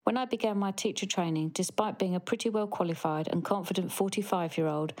When I began my teacher training, despite being a pretty well qualified and confident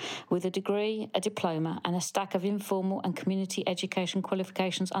 45-year-old with a degree, a diploma and a stack of informal and community education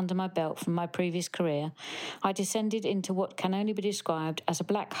qualifications under my belt from my previous career, I descended into what can only be described as a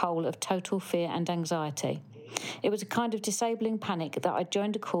black hole of total fear and anxiety. It was a kind of disabling panic that I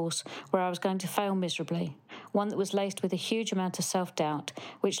joined a course where I was going to fail miserably, one that was laced with a huge amount of self-doubt,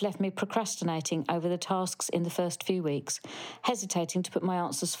 which left me procrastinating over the tasks in the first few weeks, hesitating to put my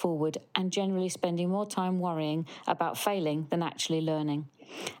answers forward and generally spending more time worrying about failing than actually learning.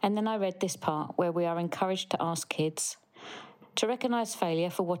 And then I read this part where we are encouraged to ask kids to recognise failure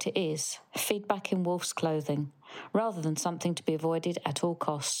for what it is, feedback in wolf's clothing, rather than something to be avoided at all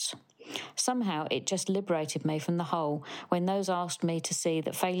costs. Somehow it just liberated me from the hole when those asked me to see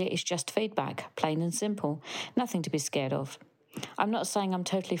that failure is just feedback, plain and simple, nothing to be scared of. I'm not saying I'm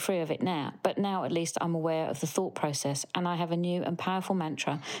totally free of it now, but now at least I'm aware of the thought process and I have a new and powerful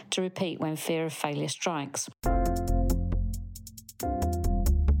mantra to repeat when fear of failure strikes.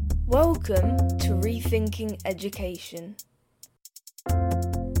 Welcome to Rethinking Education.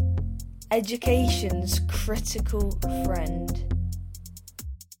 Education's critical friend.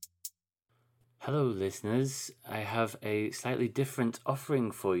 Hello listeners, I have a slightly different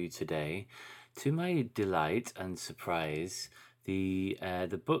offering for you today. To my delight and surprise, the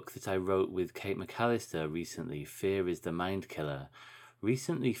book that I wrote with Kate McAllister recently, Fear is the Mind Killer,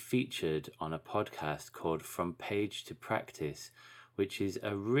 recently featured on a podcast called From Page to Practice, which is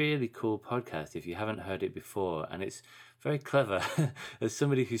a really cool podcast if you haven't heard it before, and it's very clever. As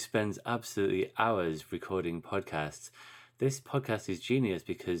somebody who spends absolutely hours recording podcasts, this podcast is genius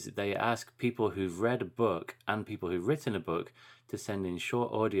because they ask people who've read a book and people who've written a book to send in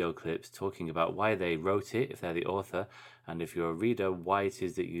short audio clips talking about why they wrote it, if they're the author, and if you're a reader, why it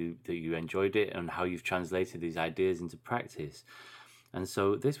is that you enjoyed it and how you've translated these ideas into practice. And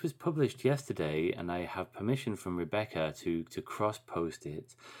so this was published yesterday, and I have permission from Rebecca to cross-post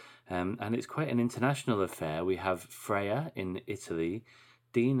it. And it's quite an international affair. We have Freya in Italy,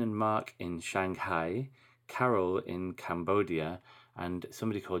 Dean and Mark in Shanghai, Carol in Cambodia, and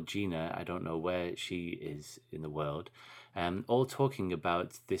somebody called Gina, I don't know where she is in the world, all talking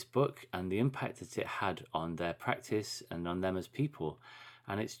about this book and the impact that it had on their practice and on them as people.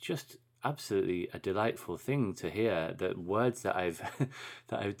 And it's just absolutely a delightful thing to hear that words that I've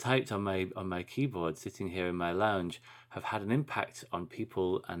typed on my keyboard sitting here in my lounge have had an impact on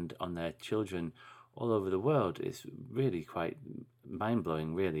people and on their children all over the world. It's really quite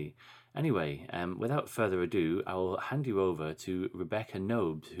mind-blowing, really. Anyway, without further ado, I will hand you over to Rebecca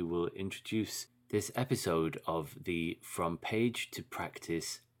Nobes, who will introduce this episode of the From Page to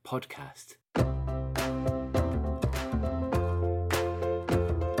Practice podcast.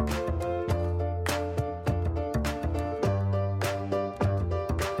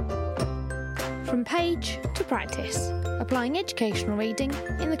 From Page to Practice, applying educational reading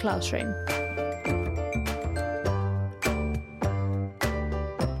in the classroom.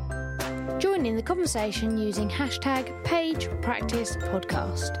 Join in the conversation using hashtag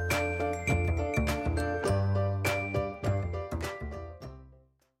 #PagePracticePodcast.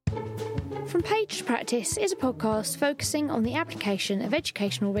 From Page to Practice is a podcast focusing on the application of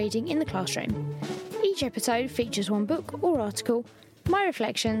educational reading in the classroom. Each episode features one book or article, my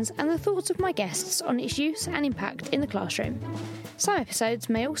reflections and the thoughts of my guests on its use and impact in the classroom. Some episodes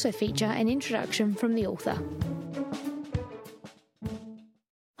may also feature an introduction from the author.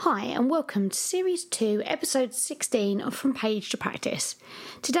 Hi and welcome to Series 2, Episode 16 of From Page to Practice.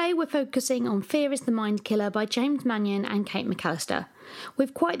 Today we're focusing on Fear is the Mind Killer by James Mannion and Kate McAllister.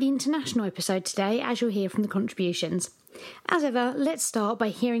 We've quite the international episode today, as you'll hear from the contributions. As ever, let's start by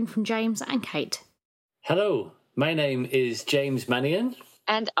hearing from James and Kate. Hello, my name is James Mannion.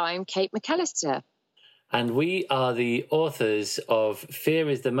 And I'm Kate McAllister. And we are the authors of Fear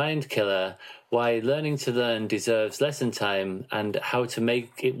is the Mind Killer, Why Learning to Learn Deserves Lesson Time and How to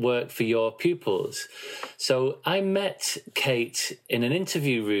Make It Work for Your Pupils. So I met Kate in an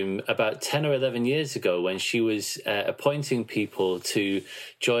interview room about 10 or 11 years ago when she was appointing people to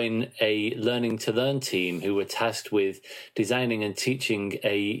join a Learning to Learn team who were tasked with designing and teaching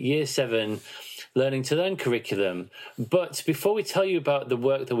a Year 7 Learning to Learn curriculum. But before we tell you about the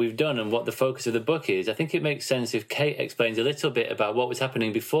work that we've done and what the focus of the book is, I think it makes sense if Kate explains a little bit about what was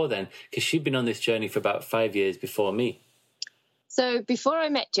happening before then, because she'd been on this journey for about 5 years before me. So before I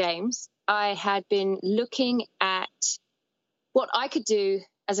met James, I had been looking at what I could do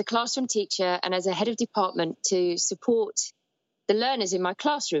as a classroom teacher and as a head of department to support the learners in my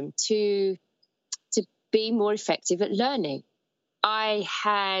classroom to be more effective at learning. I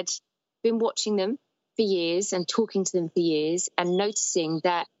had been watching them for years and talking to them for years and noticing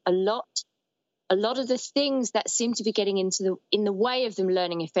that a lot of the things that seemed to be getting in the way of them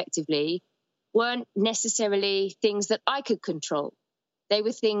learning effectively weren't necessarily things that I could control. They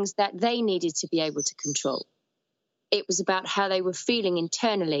were things that they needed to be able to control. It was about how they were feeling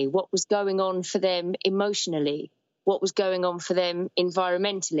internally, what was going on for them emotionally, what was going on for them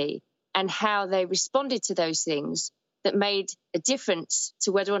environmentally, and how they responded to those things that made a difference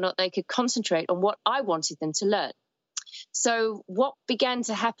to whether or not they could concentrate on what I wanted them to learn. So what began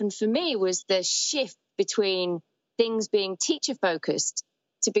to happen for me was the shift between things being teacher-focused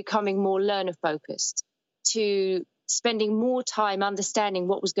to becoming more learner-focused, to spending more time understanding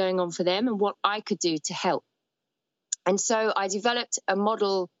what was going on for them and what I could do to help. And so I developed a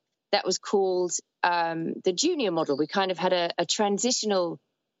model that was called the junior model. We kind of had a transitional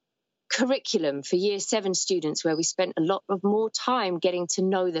curriculum for year 7 students where we spent a lot of more time getting to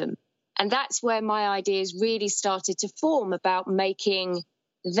know them. And that's where my ideas really started to form about making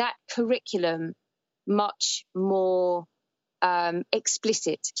that curriculum much more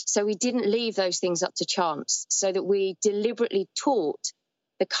explicit. So we didn't leave those things up to chance, so that we deliberately taught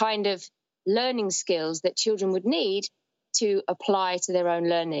the kind of learning skills that children would need to apply to their own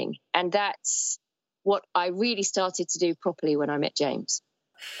learning. And that's what I really started to do properly when I met James.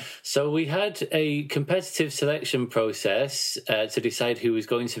 So we had a competitive selection process to decide who was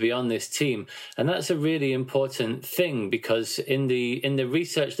going to be on this team, and that's a really important thing because in the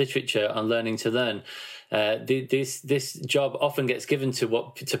research literature on learning to learn, this job often gets given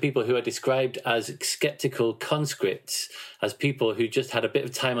to people who are described as skeptical conscripts, as people who just had a bit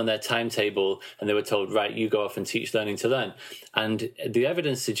of time on their timetable and they were told, right, you go off and teach learning to learn. And the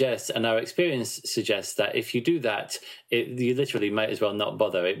evidence suggests, and our experience suggests, that if you do that, you literally might as well not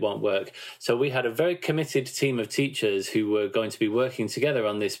bother. It won't work. So we had a very committed team of teachers who were going to be working together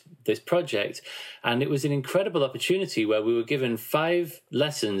on this project. And it was an incredible opportunity where we were given 5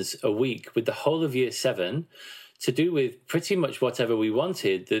 lessons a week with the whole of year 7 to do with pretty much whatever we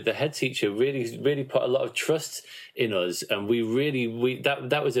wanted. The head teacher really put a lot of trust in us, and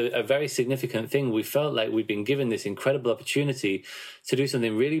that was a very significant thing. We felt like we'd been given this incredible opportunity to do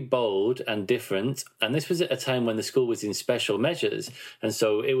something really bold and different, and this was at a time when the school was in special measures, and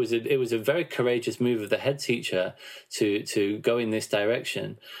so it was a very courageous move of the head teacher to go in this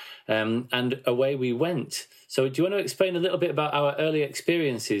direction, and away we went. So do you want to explain a little bit about our early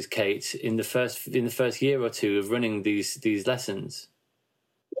experiences, Kate, in the first year or two of running these lessons?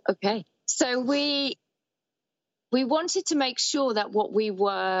 Okay. So we wanted to make sure that what we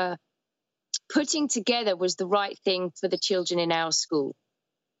were putting together was the right thing for the children in our school.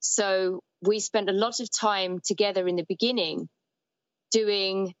 So we spent a lot of time together in the beginning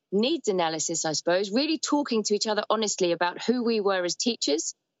doing needs analysis, I suppose, really talking to each other honestly about who we were as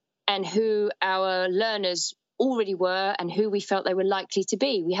teachers and who our learners already were and who we felt they were likely to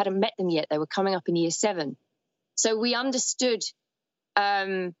be. We hadn't met them yet. They were coming up in year 7. So we understood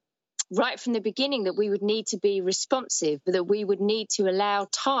right from the beginning that we would need to be responsive, that we would need to allow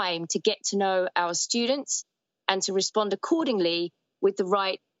time to get to know our students and to respond accordingly with the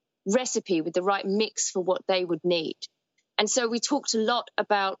right recipe, with the right mix for what they would need. And so we talked a lot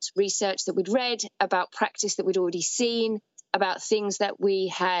about research that we'd read, about practice that we'd already seen, about things that we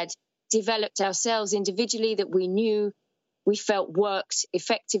had developed ourselves individually that we knew we felt worked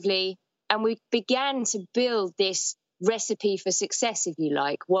effectively. And we began to build this recipe for success, if you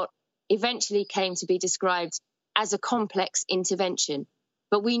like, what eventually came to be described as a complex intervention.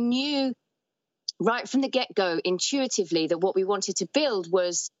 But we knew right from the get-go intuitively that what we wanted to build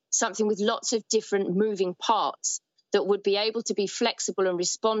was something with lots of different moving parts that would be able to be flexible and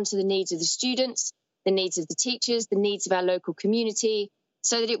respond to the needs of the students, the needs of the teachers, the needs of our local community,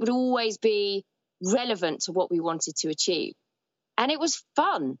 so that it would always be relevant to what we wanted to achieve. And it was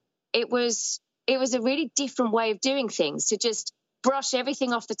fun. It was a really different way of doing things, to just brush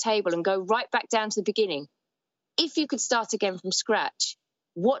everything off the table and go right back down to the beginning. If you could start again from scratch,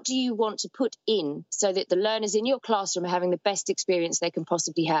 what do you want to put in so that the learners in your classroom are having the best experience they can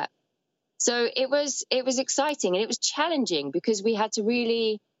possibly have? So it was exciting, and it was challenging because we had to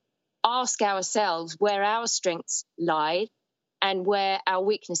really ask ourselves where our strengths lie and where our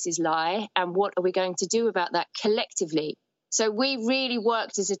weaknesses lie, and what are we going to do about that collectively. So we really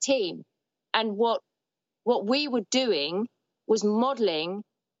worked as a team, and what we were doing was modelling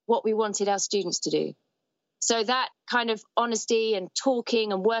what we wanted our students to do. So that kind of honesty and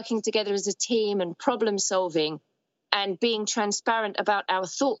talking and working together as a team and problem solving and being transparent about our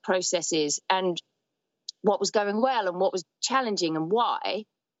thought processes and what was going well and what was challenging and why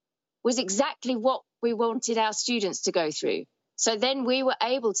was exactly what we wanted our students to go through. So then we were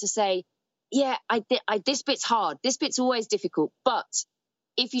able to say, yeah, this bit's hard. This bit's always difficult. But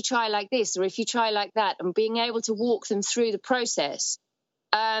if you try like this, or if you try like that, and being able to walk them through the process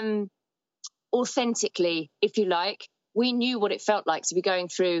authentically, if you like, we knew what it felt like to be going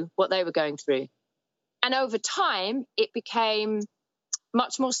through what they were going through. And over time, it became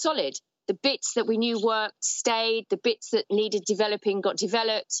much more solid. The bits that we knew worked stayed. The bits that needed developing got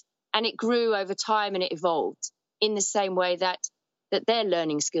developed. And it grew over time, and it evolved in the same way that their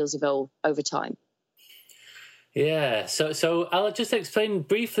learning skills evolve over time. Yeah, so I'll just explain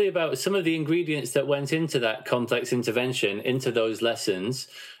briefly about some of the ingredients that went into that complex intervention, into those lessons,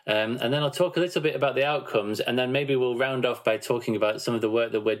 and then I'll talk a little bit about the outcomes, and then maybe we'll round off by talking about some of the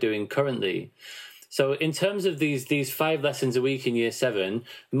work that we're doing currently. So in terms of these 5 lessons a week in Year 7,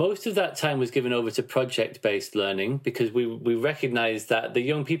 most of that time was given over to project-based learning, because we recognise that the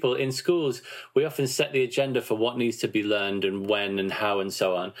young people in schools, we often set the agenda for what needs to be learned and when and how and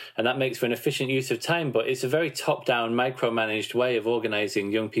so on. And that makes for an efficient use of time, but it's a very top-down, micromanaged way of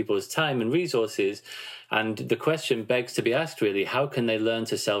organising young people's time and resources. And the question begs to be asked, really, how can they learn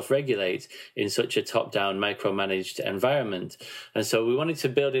to self-regulate in such a top-down, micromanaged environment? And so we wanted to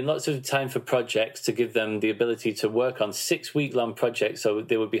build in lots of time for projects to give them the ability to work on 6-week-long projects, so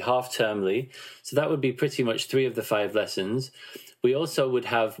they would be half-termly. So that would be pretty much 3 of the 5 lessons. We also would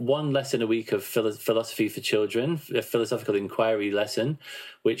have 1 lesson a week of philosophy for children, a philosophical inquiry lesson,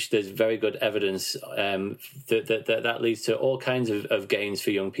 which there's very good evidence that leads to all kinds of gains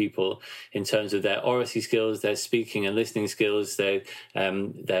for young people in terms of their oracy skills, their speaking and listening skills, their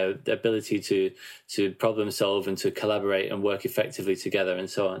ability to problem solve and to collaborate and work effectively together, and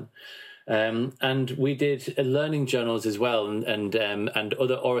so on. And we did learning journals as well, and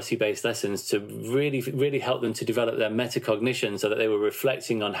other oracy-based lessons to really help them to develop their metacognition, so that they were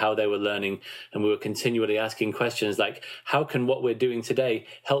reflecting on how they were learning, and we were continually asking questions like, how can what we're doing today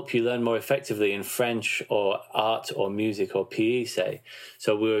help you learn more effectively in French or art or music or PE, say?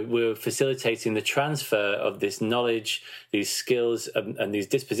 So we're facilitating the transfer of this knowledge, these skills, and these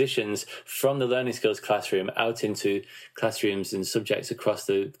dispositions from the learning skills classroom out into classrooms and subjects across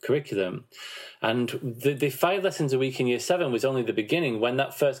the curriculum. And the 5 lessons a week in Year 7 was only the beginning. When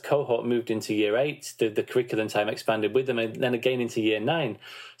that first cohort moved into Year 8, the curriculum time expanded with them, and then again into Year 9.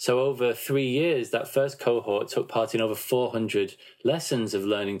 So over 3 years, that first cohort took part in over 400 lessons of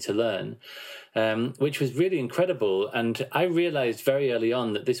learning to learn, which was really incredible. And I realized very early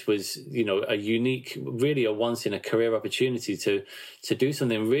on that this was, a unique, really a once-in-a-career opportunity to do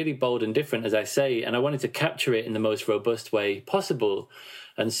something really bold and different, as I say, and I wanted to capture it in the most robust way possible.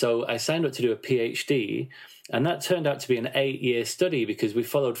 And so I signed up to do a PhD, and that turned out to be an 8-year study, because we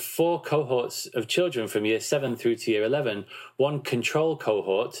followed 4 cohorts of children from Year 7 through to Year 11, 1 control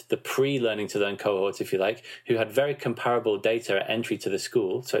cohort, the pre-learning to learn cohort, if you like, who had very comparable data at entry to the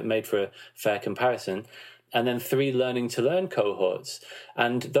school, so it made for a fair comparison, and then 3 learning to learn cohorts.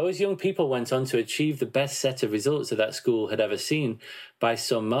 And those young people went on to achieve the best set of results that that school had ever seen by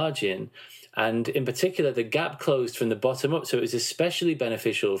some margin. And in particular, the gap closed from the bottom up. So it was especially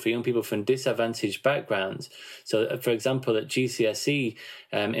beneficial for young people from disadvantaged backgrounds. So, for example, at GCSE,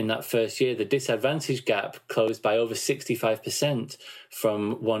 in that first year, the disadvantaged gap closed by over 65%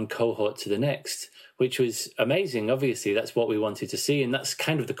 from one cohort to the next, which was amazing. Obviously, that's what we wanted to see. And that's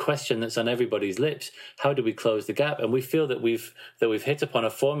kind of the question that's on everybody's lips. How do we close the gap? And we feel that we've hit upon a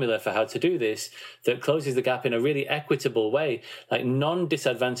formula for how to do this that closes the gap in a really equitable way. Like,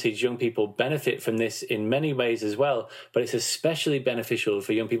 non-disadvantaged young people benefit from this in many ways as well, but it's especially beneficial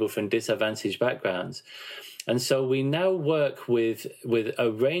for young people from disadvantaged backgrounds. And so we now work with a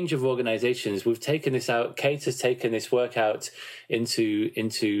range of organizations. We've taken this out. Kate has taken this work out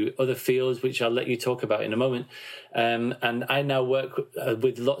into other fields, which I'll let you talk about in a moment. And I now work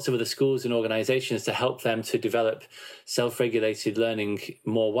with lots of other schools and organizations to help them to develop self-regulated learning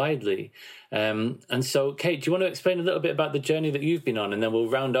more widely. And so, Kate, do you want to explain a little bit about the journey that you've been on? And then we'll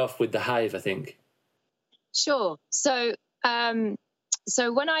round off with the Hive, I think. Sure.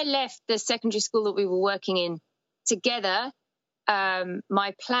 So when I left the secondary school that we were working in together,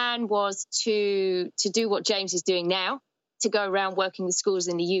 my plan was to do what James is doing now, to go around working with schools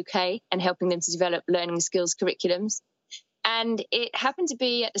in the UK and helping them to develop learning skills curriculums. And it happened to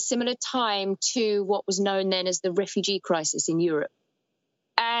be at a similar time to what was known then as the refugee crisis in Europe.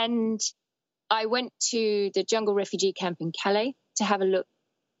 And I went to the Jungle Refugee Camp in Calais to have a look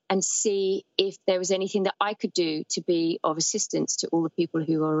and see if there was anything that I could do to be of assistance to all the people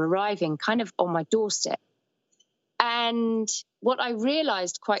who were arriving kind of on my doorstep. And what I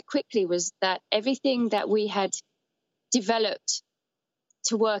realized quite quickly was that everything that we had developed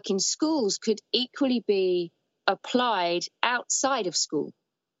to work in schools could equally be applied outside of school.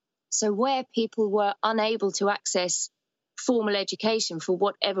 So where people were unable to access formal education for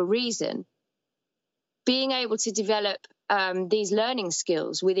whatever reason, being able to develop these learning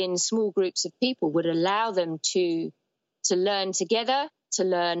skills within small groups of people would allow them to learn together, to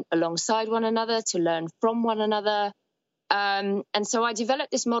learn alongside one another, to learn from one another. And so I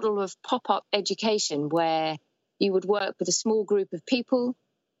developed this model of pop-up education where you would work with a small group of people,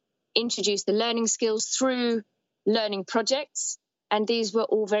 introduce the learning skills through learning projects. And these were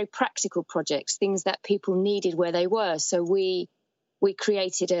all very practical projects, things that people needed where they were. So we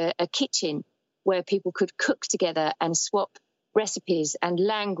created a kitchen where people could cook together and swap recipes and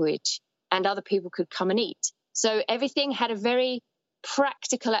language, and other people could come and eat. So everything had a very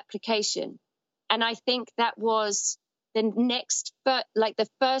practical application. And I think that was the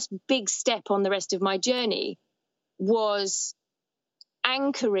first big step on the rest of my journey was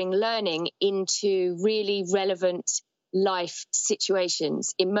anchoring learning into really relevant life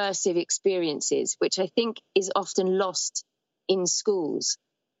situations, immersive experiences, which I think is often lost in schools.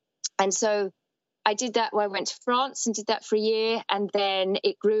 And so I did that when I went to France and did that for a year. And then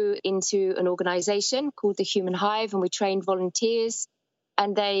it grew into an organization called the Human Hive, and we trained volunteers.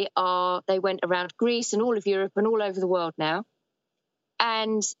 And they went around Greece and all of Europe and all over the world now.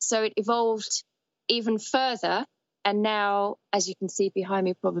 And so it evolved even further. And now, as you can see behind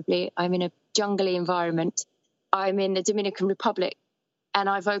me, probably, I'm in a jungly environment. I'm in the Dominican Republic, and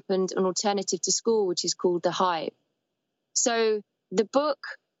I've opened an alternative to school, which is called The Hive. So the book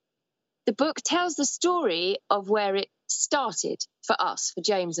tells the story of where it started for us, for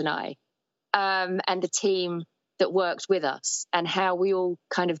James and I, and the team that worked with us, and how we all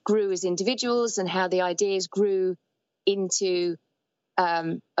kind of grew as individuals and how the ideas grew into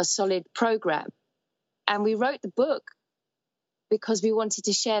a solid program. And we wrote the book because we wanted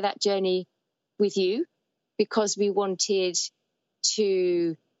to share that journey with you, because we wanted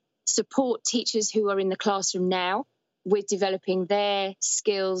to support teachers who are in the classroom now with developing their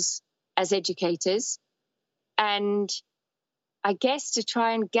skills as educators, and I guess to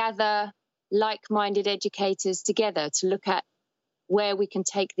try and gather like-minded educators together to look at where we can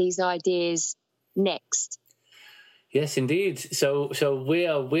take these ideas next. Yes, indeed. So we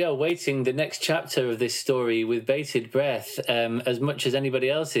are waiting the next chapter of this story with bated breath, as much as anybody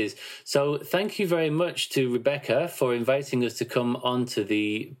else is. So thank you very much to Rebecca for inviting us to come onto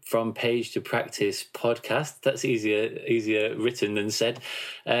the From Page to Practice podcast. That's easier written than said.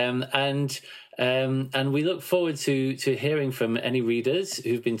 And we look forward to hearing from any readers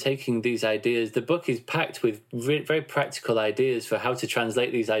who've been taking these ideas. The book is packed with very practical ideas for how to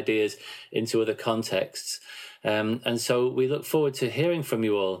translate these ideas into other contexts. And so we look forward to hearing from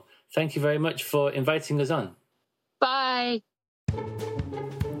you all. Thank you very much for inviting us on. Bye.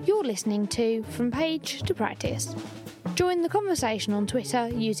 You're listening to From Page to Practice. Join the conversation on Twitter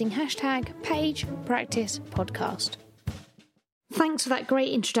using #PagePracticePodcast. Thanks for that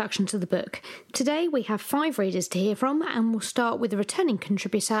great introduction to the book. Today we have 5 readers to hear from, and we'll start with a returning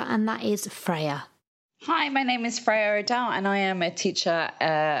contributor, and that is Freya. Hi, my name is Freya O'Dowd, and I am a teacher,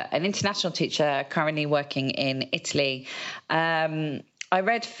 an international teacher currently working in Italy. I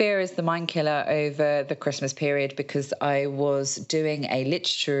read Fear is the Mind Killer over the Christmas period because I was doing a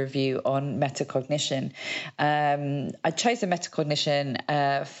literature review on metacognition. I chose the metacognition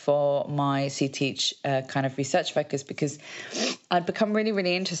for my CTeach kind of research focus because I'd become really,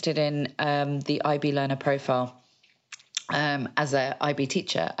 really interested in the IB learner profile. As a IB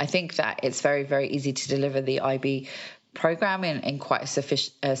teacher, I think that it's very, very easy to deliver the IB program in quite a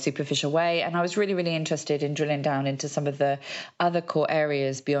superficial way, and I was really, really interested in drilling down into some of the other core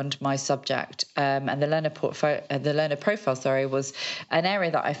areas beyond my subject. And the learner profile, was an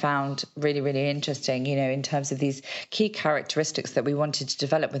area that I found really, really interesting. In terms of these key characteristics that we wanted to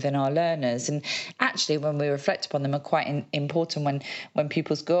develop within our learners, and actually, when we reflect upon them, are quite important when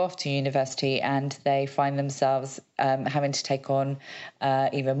pupils go off to university and they find themselves having to take on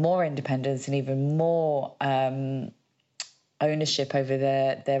even more independence and even more ownership over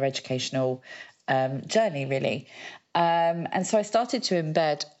their educational journey, really. And so I started to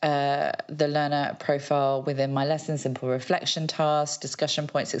embed the learner profile within my lessons, simple reflection tasks, discussion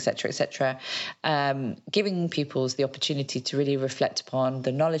points, etc., giving pupils the opportunity to really reflect upon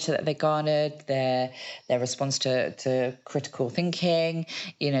the knowledge that they garnered, their response to critical thinking,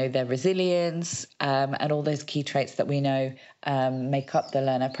 their resilience, and all those key traits that we know make up the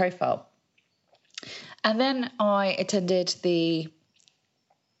learner profile. And then I attended the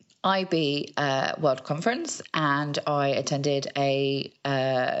IB World Conference, and I attended a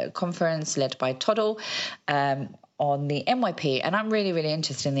conference led by TODL on the NYP, and I'm really, really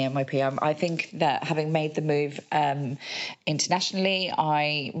interested in the NYP. I think that having made the move internationally,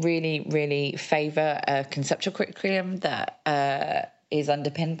 I really, really favour a conceptual curriculum that is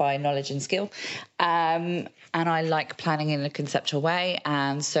underpinned by knowledge and skill. And I like planning in a conceptual way.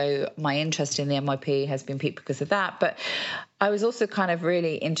 And so my interest in the NYP has been piqued because of that. But I was also kind of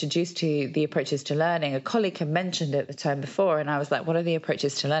really introduced to the approaches to learning. A colleague had mentioned it the term before, and I was like, what are the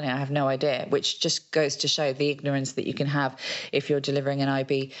approaches to learning? I have no idea, which just goes to show the ignorance that you can have if you're delivering an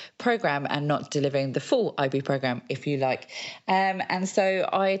IB program and not delivering the full IB program, if you like. And so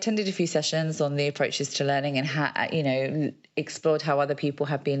I attended a few sessions on the approaches to learning and, explored how other people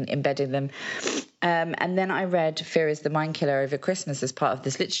have been embedding them. And then I read Fear is the Mind Killer over Christmas as part of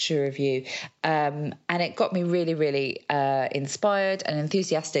this literature review. And it got me really, really inspired and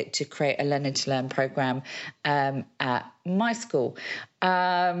enthusiastic to create a Learning to Learn program at my school.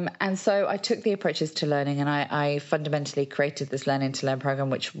 And so I took the approaches to learning and I fundamentally created this Learning to Learn program,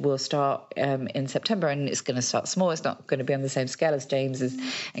 which will start in September, and it's going to start small. It's not going to be on the same scale as James's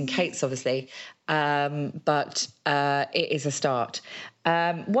and Kate's, obviously, but it is a start.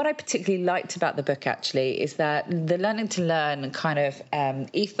 What I particularly liked about the book, actually, is that the Learning to Learn kind of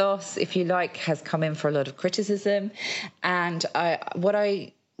ethos, if you like, has come in for a lot of criticism. And what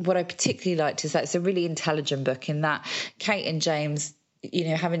I particularly liked is that it's a really intelligent book in that Kate and James,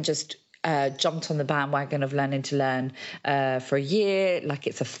 haven't just jumped on the bandwagon of Learning to Learn for a year, like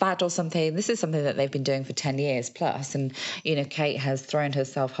it's a fad or something. This is something that they've been doing for 10 years plus. And, Kate has thrown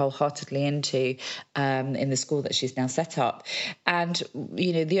herself wholeheartedly into in the school that she's now set up. And,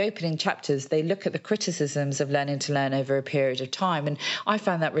 the opening chapters, they look at the criticisms of Learning to Learn over a period of time. And I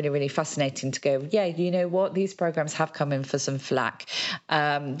found that really, really fascinating to go, yeah, you know what? These programs have come in for some flack.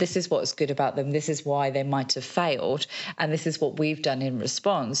 This is what's good about them. This is why they might have failed. And this is what we've done in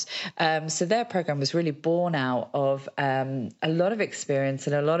response. So their program was really born out of a lot of experience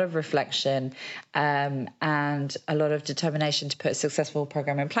and a lot of reflection and a lot of determination to put a successful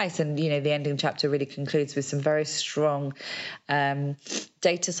program in place. And, the ending chapter really concludes with some very strong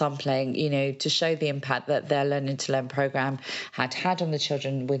data sampling, to show the impact that their Learning to Learn program had on the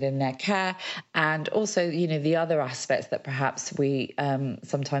children within their care. And also, the other aspects that perhaps we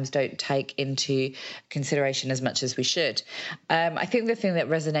sometimes don't take into consideration as much as we should. I think the thing that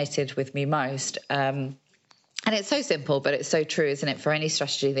resonated with me most, and it's so simple, but it's so true, isn't it, for any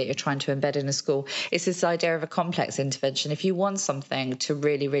strategy that you're trying to embed in a school, it's this idea of a complex intervention. If you want something to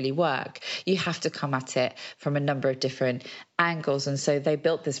really, really work, you have to come at it from a number of different angles. And so they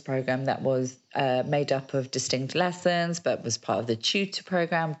built this program that was made up of distinct lessons, but was part of the tutor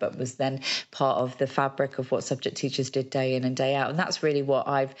program, but was then part of the fabric of what subject teachers did day in and day out. And that's really what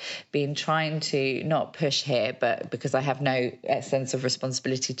I've been trying to not push here, but because I have no sense of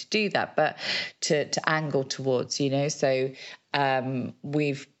responsibility to do that, but to angle towards, so I've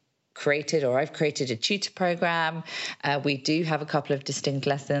created a tutor program. We do have a couple of distinct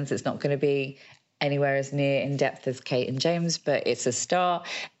lessons. It's not going to be anywhere as near in depth as Kate and James, but it's a start.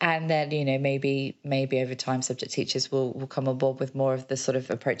 And then, maybe over time, subject teachers will come on board with more of the sort of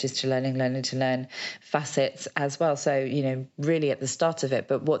approaches to learning to learn facets as well. So, really at the start of it.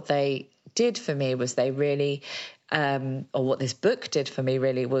 But what they did for me was they really, or what this book did for me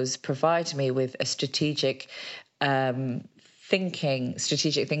really, was provide me with a strategic thinking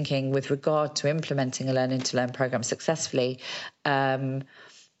with regard to implementing a Learning to Learn program successfully,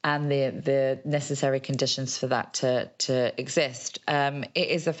 and the necessary conditions for that to exist. It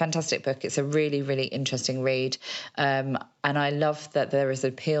is a fantastic book. It's a really, really interesting read. And I love that there is an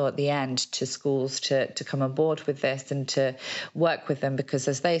appeal at the end to schools to come on board with this and to work with them, because,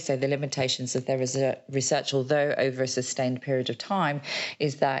 as they say, the limitations of their research, although over a sustained period of time,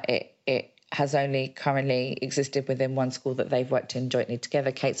 is that it has only currently existed within one school that they've worked in jointly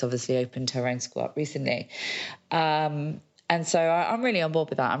together. Kate's obviously opened her own school up recently. And so I'm really on board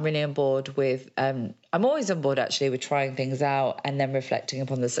with that. I'm really on board with, I'm always on board actually with trying things out and then reflecting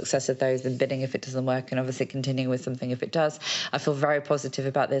upon the success of those and bidding if it doesn't work, and obviously continuing with something if it does. I feel very positive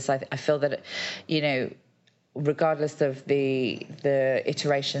about this. I feel that, regardless of the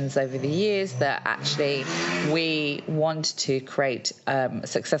iterations over the years, that actually we want to create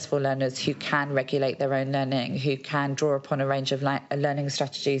successful learners who can regulate their own learning, who can draw upon a range of learning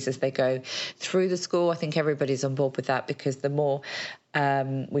strategies as they go through the school. I think everybody's on board with that, because the more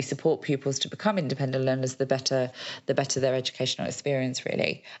we support pupils to become independent learners, the better their educational experience,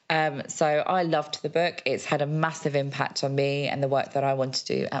 really. So I loved the book. It's had a massive impact on me and the work that I want to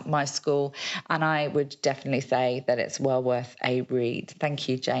do at my school. And I would definitely say that it's well worth a read. Thank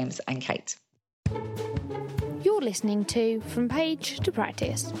you, James and Kate. You're listening to From Page to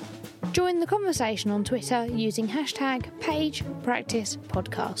Practice. Join the conversation on Twitter using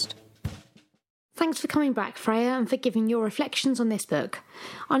 #PagePracticePodcast. Thanks for coming back, Freya, and for giving your reflections on this book.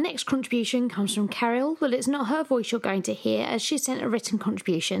 Our next contribution comes from Carol, but it's not her voice you're going to hear as she sent a written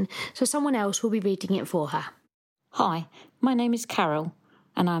contribution, so someone else will be reading it for her. Hi, my name is Carol,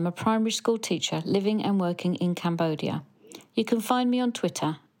 and I'm a primary school teacher living and working in Cambodia. You can find me on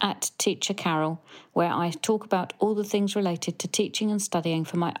Twitter @TeacherCarol, where I talk about all the things related to teaching and studying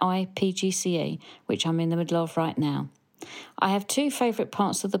for my IPGCE, which I'm in the middle of right now. I have two favourite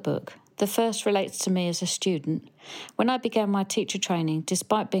parts of the book. The first relates to me as a student. When I began my teacher training,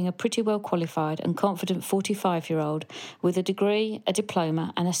 despite being a pretty well qualified and confident 45-year-old with a degree, a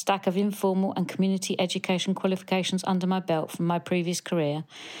diploma and a stack of informal and community education qualifications under my belt from my previous career,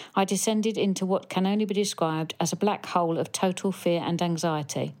 I descended into what can only be described as a black hole of total fear and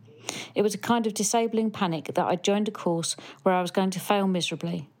anxiety. It was a kind of disabling panic that I joined a course where I was going to fail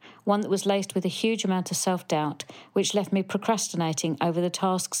miserably. One that was laced with a huge amount of self-doubt, which left me procrastinating over the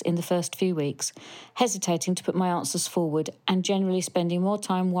tasks in the first few weeks, hesitating to put my answers forward and generally spending more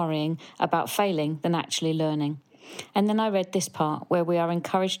time worrying about failing than actually learning. And then I read this part where we are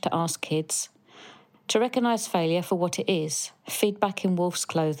encouraged to ask kids to recognise failure for what it is, feedback in wolf's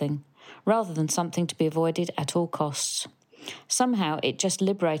clothing, rather than something to be avoided at all costs. Somehow it just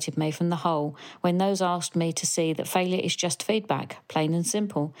liberated me from the hole when those asked me to see that failure is just feedback, plain and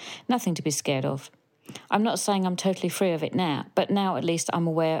simple, nothing to be scared of. I'm not saying I'm totally free of it now, but now at least I'm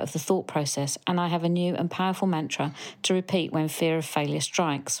aware of the thought process and I have a new and powerful mantra to repeat when fear of failure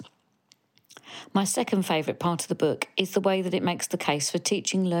strikes. My second favourite part of the book is the way that it makes the case for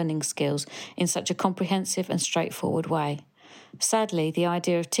teaching learning skills in such a comprehensive and straightforward way. Sadly, the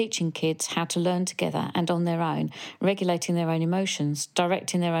idea of teaching kids how to learn together and on their own, regulating their own emotions,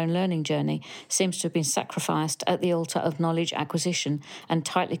 directing their own learning journey, seems to have been sacrificed at the altar of knowledge acquisition and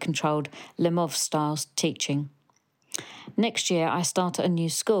tightly controlled Lemov-style teaching. Next year, I start at a new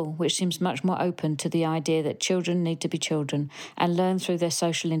school, which seems much more open to the idea that children need to be children and learn through their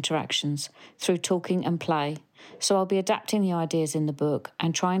social interactions, through talking and play. So I'll be adapting the ideas in the book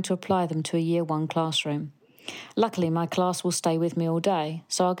and trying to apply them to a Year 1 classroom. Luckily, my class will stay with me all day,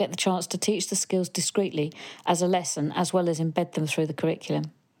 so I'll get the chance to teach the skills discreetly as a lesson as well as embed them through the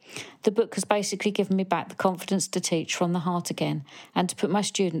curriculum. The book has basically given me back the confidence to teach from the heart again and to put my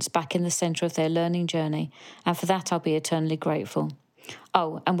students back in the centre of their learning journey, and for that I'll be eternally grateful.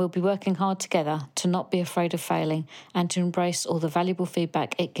 Oh, and we'll be working hard together to not be afraid of failing and to embrace all the valuable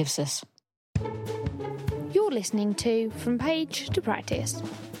feedback it gives us. You're listening to From Page to Practice.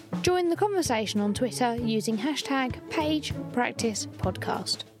 Join the conversation on Twitter using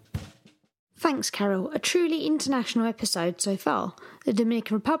 #PagePracticePodcast. Thanks, Carol. A truly international episode so far. The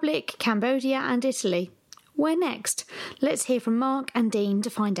Dominican Republic, Cambodia and Italy. Where next? Let's hear from Mark and Dean to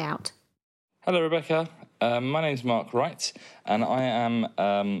find out. Hello, Rebecca. My name's Mark Wright, and I am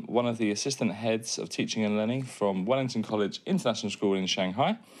one of the assistant heads of teaching and learning from Wellington College International School in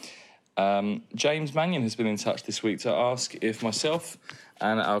Shanghai. James Mannion has been in touch this week to ask if myself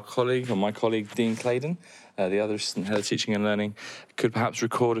and my colleague Dean Claydon, the other assistant head of teaching and learning, could perhaps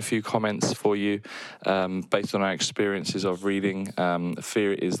record a few comments for you based on our experiences of reading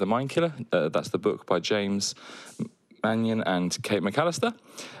Fear is the Mind Killer. That's the book by James Mannion and Kate McAllister.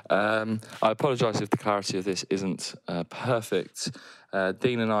 I apologise if the clarity of this isn't perfect.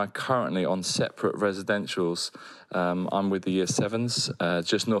 Dean and I are currently on separate residentials. I'm with the Year 7s,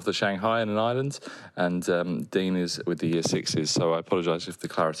 just north of Shanghai in an island, and Dean is with the Year 6s, so I apologise if the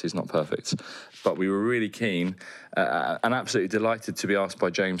clarity is not perfect. But we were really keen and absolutely delighted to be asked by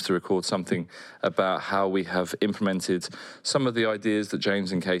James to record something about how we have implemented some of the ideas that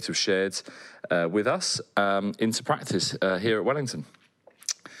James and Kate have shared with us into practice here at Wellington.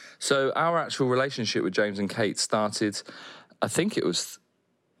 So our actual relationship with James and Kate started, I think it was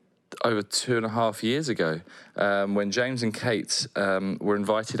over 2.5 years ago, when James and Kate were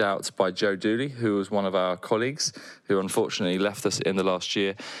invited out by Joe Dooley, who was one of our colleagues, who unfortunately left us in the last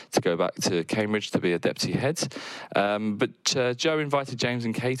year to go back to Cambridge to be a deputy head. But Joe invited James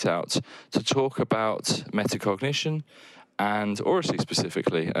and Kate out to talk about metacognition and oracy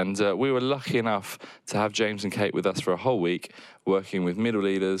specifically. And we were lucky enough to have James and Kate with us for a whole week, working with middle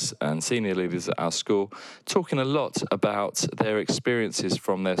leaders and senior leaders at our school, talking a lot about their experiences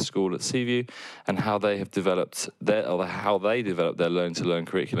from their school at Seaview and how they have developed their learn to learn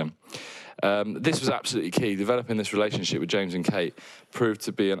curriculum. This was absolutely key. Developing this relationship with James and Kate proved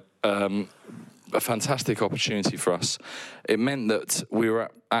to be a fantastic opportunity for us. It meant that we were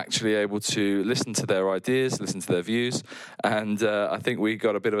actually able to listen to their ideas, listen to their views, and I think we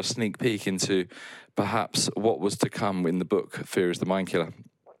got a bit of a sneak peek into perhaps what was to come in the book, Fear is the Mind Killer.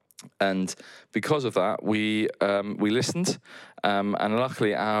 And because of that, we listened, and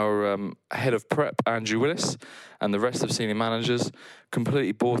luckily our head of prep, Andrew Willis, and the rest of senior managers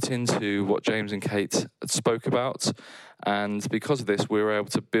completely bought into what James and Kate spoke about. And because of this, we were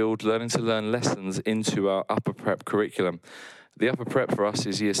able to build learning to learn lessons into our upper prep curriculum. The upper prep for us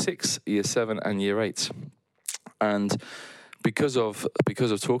is year 6, year 7, and year 8. And because of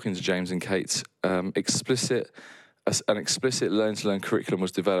talking to James and Kate, an explicit learning to learn curriculum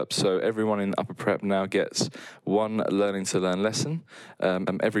was developed. So everyone in upper prep now gets one learning to learn lesson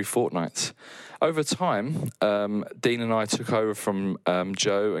every fortnight. Over time, Dean and I took over from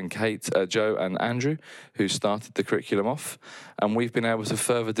Joe and Andrew, who started the curriculum off, and we've been able to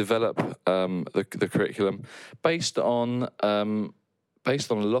further develop the curriculum based on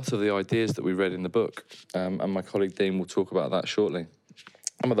a lot of the ideas that we read in the book, and my colleague Dean will talk about that shortly.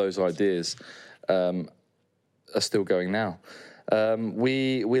 Some of those ideas are still going now.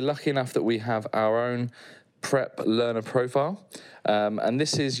 We're lucky enough that we have our own prep learner profile, and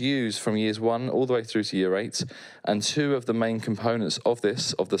this is used from years 1 all the way through to year 8, and 2 of the main components of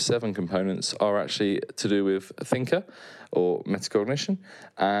the 7 components, are actually to do with thinker or metacognition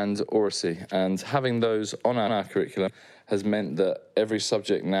and oracy, and having those on our curriculum has meant that every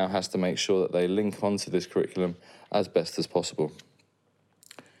subject now has to make sure that they link onto this curriculum as best as possible.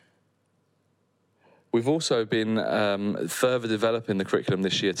 We've also been further developing the curriculum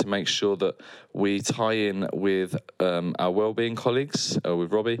this year to make sure that we tie in with our wellbeing colleagues,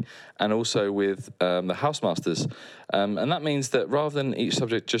 with Robbie, and also with the housemasters. And that means that rather than each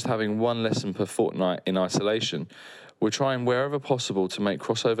subject just having one lesson per fortnight in isolation, we're trying wherever possible to make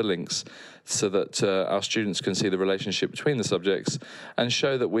crossover links so that our students can see the relationship between the subjects and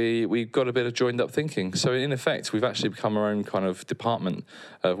show that we've got a bit of joined up thinking. So in effect, we've actually become our own kind of department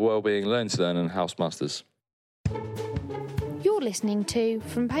of wellbeing, learn to learn, and housemasters. You're listening to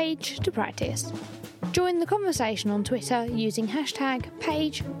From Page to Practice. Join the conversation on Twitter using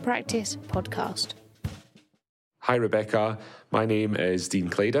 #PagePracticePodcast. Hi Rebecca, my name is Dean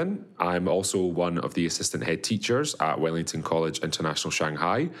Claydon. I'm also one of the assistant head teachers at Wellington College International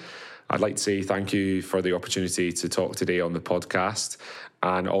Shanghai. I'd like to say thank you for the opportunity to talk today on the podcast,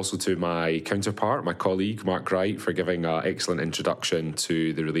 and also to my counterpart, my colleague, Mark Wright, for giving an excellent introduction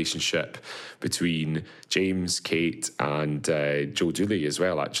to the relationship between James, Kate, and Jo Dooley as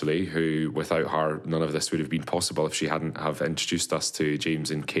well, actually, who, without her, none of this would have been possible if she hadn't have introduced us to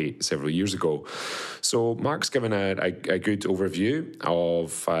James and Kate several years ago. So Mark's given a good overview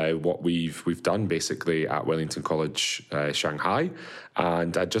of what we've done, basically, at Wellington College Shanghai,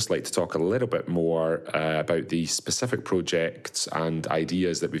 and I'd just like to talk a little bit more about the specific projects and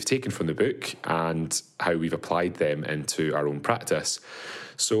ideas that we've taken from the book and how we've applied them into our own practice.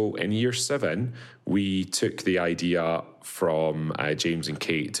 So in year 7, we took the idea from James and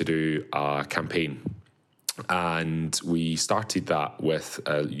Kate to do a campaign. And we started that with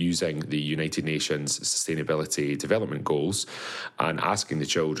using the United Nations Sustainability Development Goals and asking the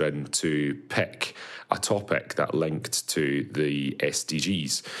children to pick a topic that linked to the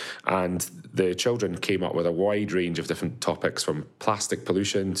SDGs. And the children came up with a wide range of different topics, from plastic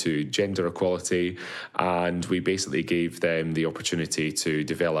pollution to gender equality. And we basically gave them the opportunity to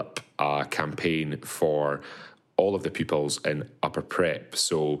develop a campaign for all of the pupils in upper prep.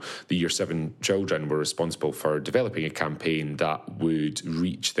 So the year 7 children were responsible for developing a campaign that would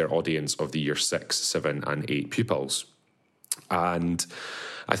reach their audience of the year 6, 7 and 8 pupils. And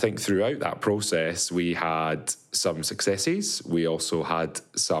I think throughout that process, we had some successes. We also had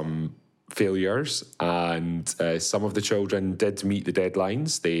some failures, and some of the children did meet the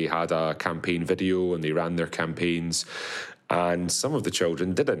deadlines. They had a campaign video and they ran their campaigns, and some of the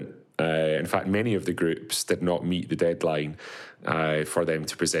children didn't. In fact, many of the groups did not meet the deadline for them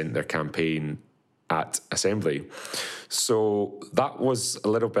to present their campaign at assembly. So that was a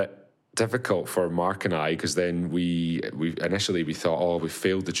little bit difficult for Mark and I, because then we initially thought, oh, we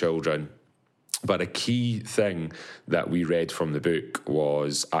failed the children. But a key thing that we read from the book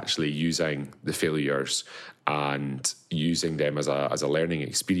was actually using the failures and using them as a learning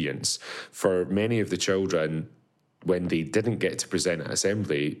experience. For many of the children, when they didn't get to present at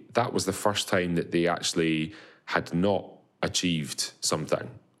assembly, that was the first time that they actually had not achieved something,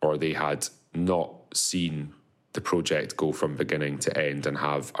 or they had not seen the project go from beginning to end and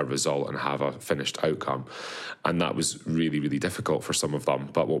have a result and have a finished outcome. And that was really, really difficult for some of them.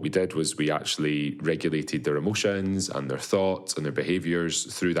 But what we did was we actually regulated their emotions and their thoughts and their behaviours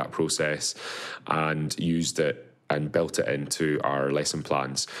through that process and used it and built it into our lesson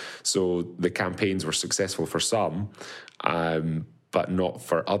plans. So the campaigns were successful for some, but not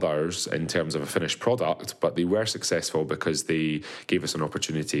for others in terms of a finished product. But they were successful because they gave us an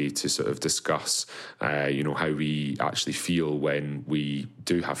opportunity to sort of discuss, how we actually feel when we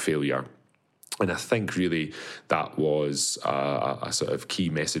do have failure. And I think really that was a sort of key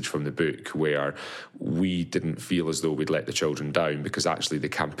message from the book, where we didn't feel as though we'd let the children down, because actually the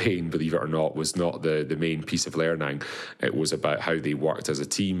campaign, believe it or not, was not the main piece of learning. It was about how they worked as a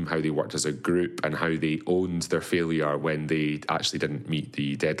team, how they worked as a group, and how they owned their failure when they actually didn't meet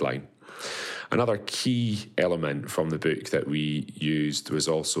the deadline. Another key element from the book that we used was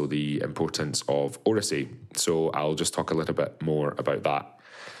also the importance of oracy. So I'll just talk a little bit more about that.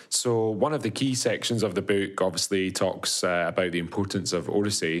 So one of the key sections of the book obviously talks about the importance of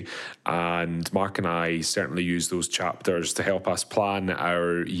oracy, and Mark and I certainly use those chapters to help us plan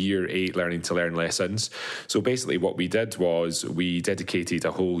our Year 8 Learning to Learn lessons. So basically what we did was we dedicated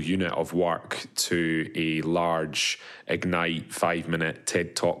a whole unit of work to a large Ignite 5-minute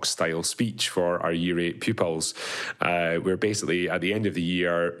TED Talk style speech for our Year 8 pupils, where basically at the end of the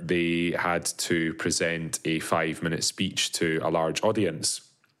year they had to present a 5-minute speech to a large audience.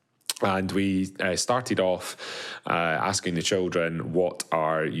 And we started off asking the children, what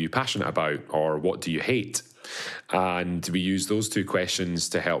are you passionate about, or what do you hate? And we used those two questions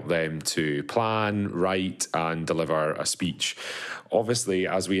to help them to plan, write, and deliver a speech. Obviously,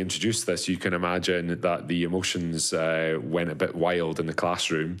 as we introduced this, you can imagine that the emotions went a bit wild in the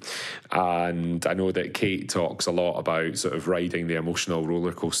classroom. And I know that Kate talks a lot about sort of riding the emotional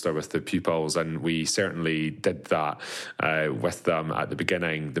roller coaster with the pupils, and we certainly did that with them at the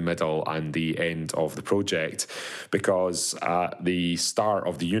beginning, the middle, and the end of the project, because at the start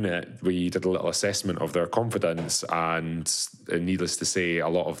of the unit, we did a little assessment of their confidence, and needless to say, a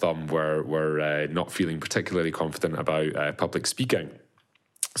lot of them were not feeling particularly confident about public speaking.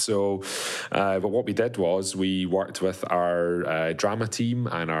 So, but what we did was we worked with our drama team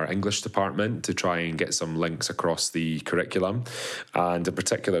and our English department to try and get some links across the curriculum. And in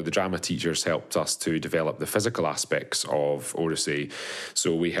particular, the drama teachers helped us to develop the physical aspects of oracy.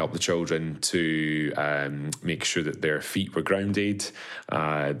 So we helped the children to make sure that their feet were grounded,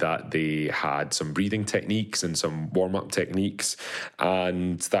 that they had some breathing techniques and some warm-up techniques.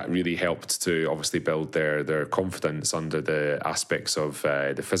 And that really helped to obviously build their confidence under the aspects of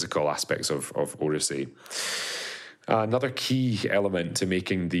the physical aspects of oracy. Another key element to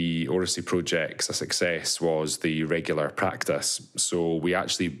making the oracy projects a success was the regular practice. So we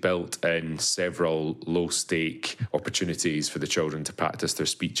actually built in several low-stake opportunities for the children to practice their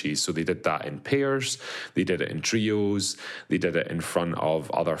speeches. So they did that in pairs, they did it in trios, they did it in front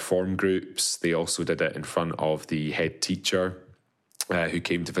of other form groups, they also did it in front of the head teacher who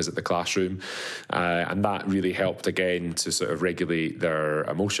came to visit the classroom. And that really helped, again, to sort of regulate their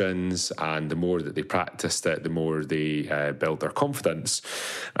emotions. And the more that they practiced it, the more they built their confidence.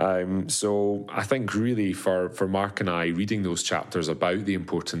 So I think really for Mark and I, reading those chapters about the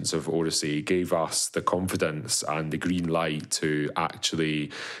importance of oracy gave us the confidence and the green light to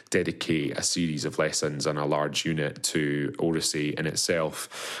actually dedicate a series of lessons and a large unit to oracy in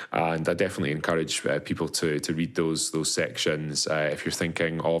itself. And I definitely encourage people to read those sections if you're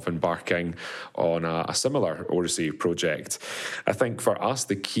thinking of embarking on a similar oracy project. I think for us,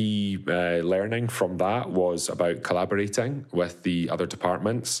 the key learning from that was about collaborating with the other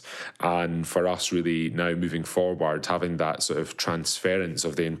departments. And for us, really now moving forward, having that sort of transference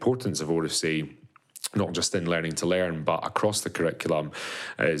of the importance of oracy, not just in learning to learn, but across the curriculum,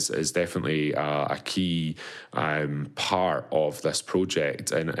 is definitely a key part of this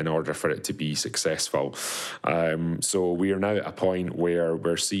project in order for it to be successful. So we are now at a point where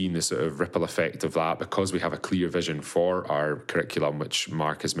we're seeing the sort of ripple effect of that, because we have a clear vision for our curriculum, which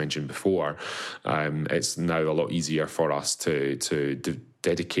Mark has mentioned before. It's now a lot easier for us to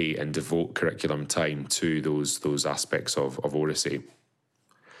dedicate and devote curriculum time to those aspects of oracy.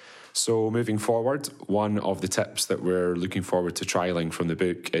 So moving forward, one of the tips that we're looking forward to trialling from the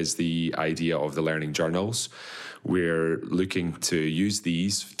book is the idea of the learning journals. We're looking to use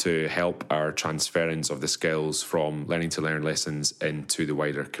these to help our transference of the skills from learning to learn lessons into the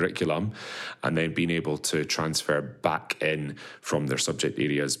wider curriculum, and then being able to transfer back in from their subject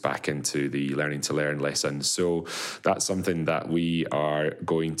areas back into the learning to learn lessons. So that's something that we are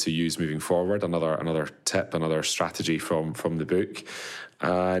going to use moving forward. Another tip, another strategy from the book.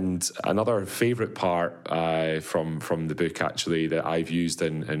 And another favourite part from the book, actually, that I've used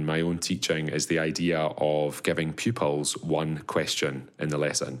in my own teaching is the idea of giving pupils one question in the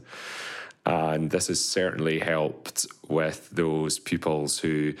lesson. And this has certainly helped with those pupils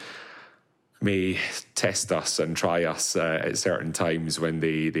who may test us and try us at certain times when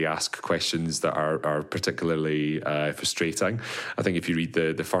they ask questions that are particularly frustrating. I think if you read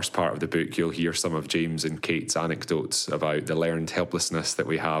the first part of the book, you'll hear some of James and Kate's anecdotes about the learned helplessness that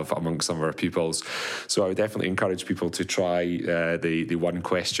we have amongst some of our pupils. So I would definitely encourage people to try the one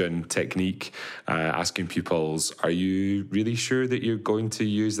question technique, asking pupils, are you really sure that you're going to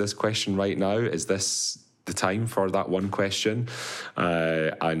use this question right now? Is this the time for that one question?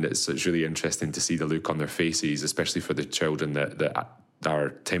 And it's really interesting to see the look on their faces, especially for the children that are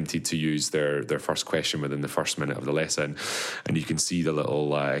tempted to use their first question within the first minute of the lesson, and you can see the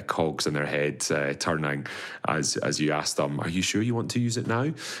little cogs in their head turning as you ask them, are you sure you want to use it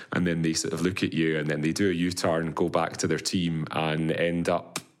now? And then they sort of look at you, and then they do a U-turn, go back to their team, and end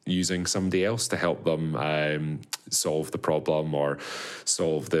up using somebody else to help them solve the problem or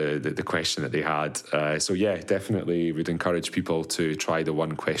solve the question that they had. So yeah, definitely would encourage people to try the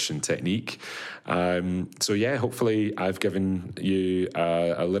one question technique. So yeah, hopefully I've given you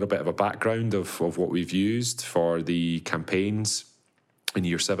a little bit of a background of what we've used for the campaigns in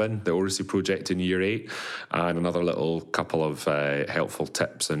Year 7, the Oracy project in Year 8, and another little couple of helpful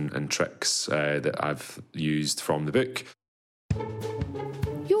tips and tricks that I've used from the book.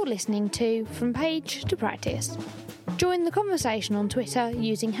 You're listening to From Page to Practice. Join the conversation on Twitter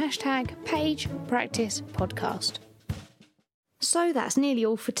using #PagePracticePodcast. So that's nearly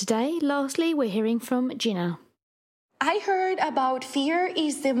all for today. Lastly, we're hearing from Gina. I heard about Fear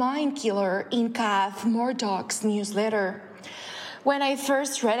is the Mind Killer in Kath Murdoch's newsletter. When I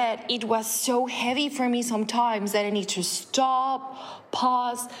first read it, it was so heavy for me sometimes that I need to stop,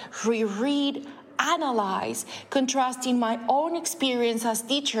 pause, reread, analyze, contrasting my own experience as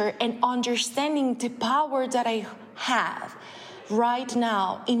teacher and understanding the power that I have right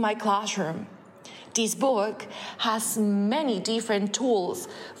now in my classroom. This book has many different tools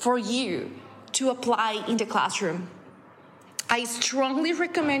for you to apply in the classroom. I strongly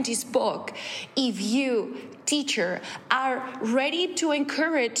recommend this book if you, teacher, are ready to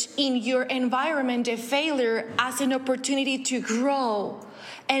encourage in your environment the failure as an opportunity to grow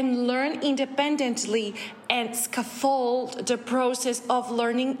and learn independently and scaffold the process of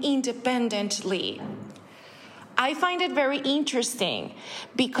learning independently. I find it very interesting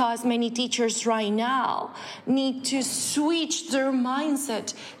because many teachers right now need to switch their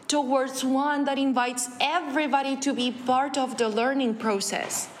mindset towards one that invites everybody to be part of the learning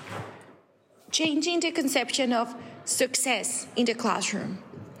process. Changing the conception of success in the classroom.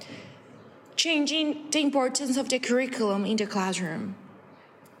 Changing the importance of the curriculum in the classroom.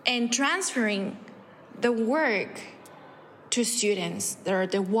 And transferring the work to students that are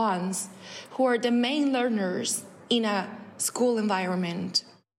the ones who are the main learners in a school environment.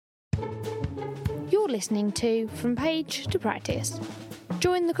 You're listening to From Page to Practice.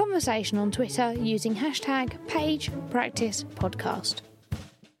 Join the conversation on Twitter using #PagePracticePodcast.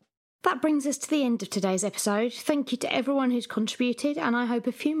 That brings us to the end of today's episode. Thank you to everyone who's contributed, and I hope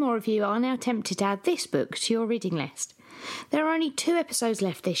a few more of you are now tempted to add this book to your reading list. There are only 2 episodes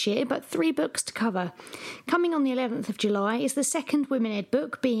left this year, but 3 books to cover. Coming on the 11th of July is the second Women Ed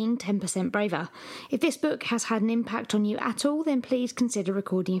book, Being 10% Braver. If this book has had an impact on you at all, then please consider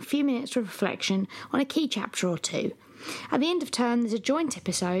recording a few minutes of reflection on a key chapter or 2. At the end of term, there's a joint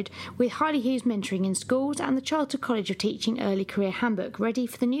episode with Hailey Hughes Mentoring in Schools and the Chartered College of Teaching Early Career Handbook ready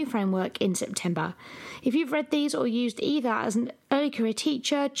for the new framework in September. If you've read these or used either as an early career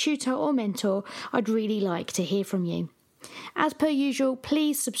teacher, tutor or mentor, I'd really like to hear from you. As per usual,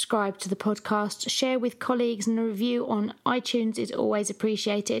 please subscribe to the podcast, share with colleagues, and a review on iTunes is always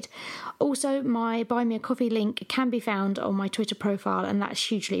appreciated. Also, my Buy Me a Coffee link can be found on my Twitter profile, and that's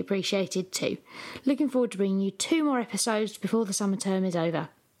hugely appreciated too. Looking forward to bringing you 2 more episodes before the summer term is over.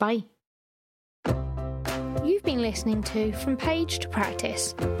 Bye. You've been listening to From Page to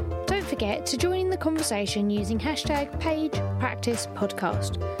Practice. Don't forget to join in the conversation using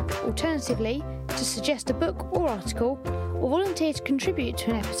 #PagePracticePodcast. Alternatively, to suggest a book or article, or volunteer to contribute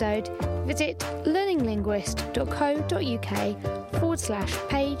to an episode, visit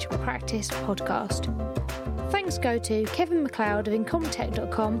learninglinguist.co.uk/Page Practice Podcast. Thanks go to Kevin MacLeod of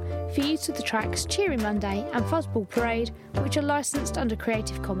Incompetech.com for use of the tracks Cheery Monday and Fuzzball Parade, which are licensed under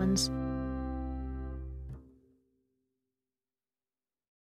Creative Commons.